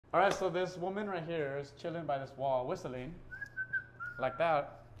All right, so this woman right here is chilling by this wall, whistling, like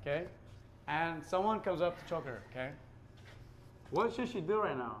that, okay? And someone comes up to choke her, okay? What should she do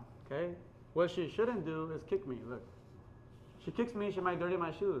right now, okay? What she shouldn't do is kick me, look. She kicks me, she might dirty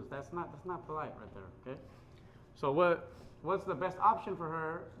my shoes. That's not polite right there, okay? So what's the best option for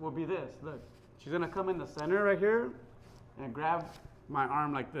her will be this, look. She's gonna come in the center right here and grab my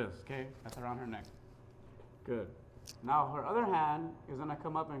arm like this, okay? That's around her neck. Good. Now her other hand is gonna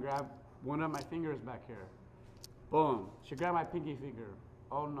come up and grab one of my fingers back here. Boom. She grabbed my pinky finger.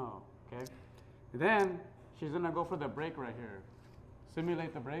 Oh no, okay? Then she's gonna go for the break right here.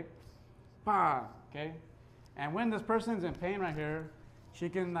 Simulate the break. Pa, okay? And when this person's in pain right here, she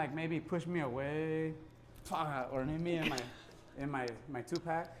can like maybe push me away, or hit me in my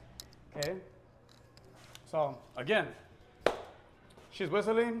two-pack, okay? So again, she's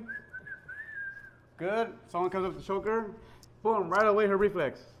whistling. Good. Someone comes up to choke her. Boom! Right away, her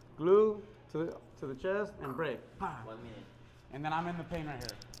reflex. Glue to the chest and break. Pa. 1 minute. And then I'm in the pain right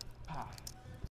here. Pa.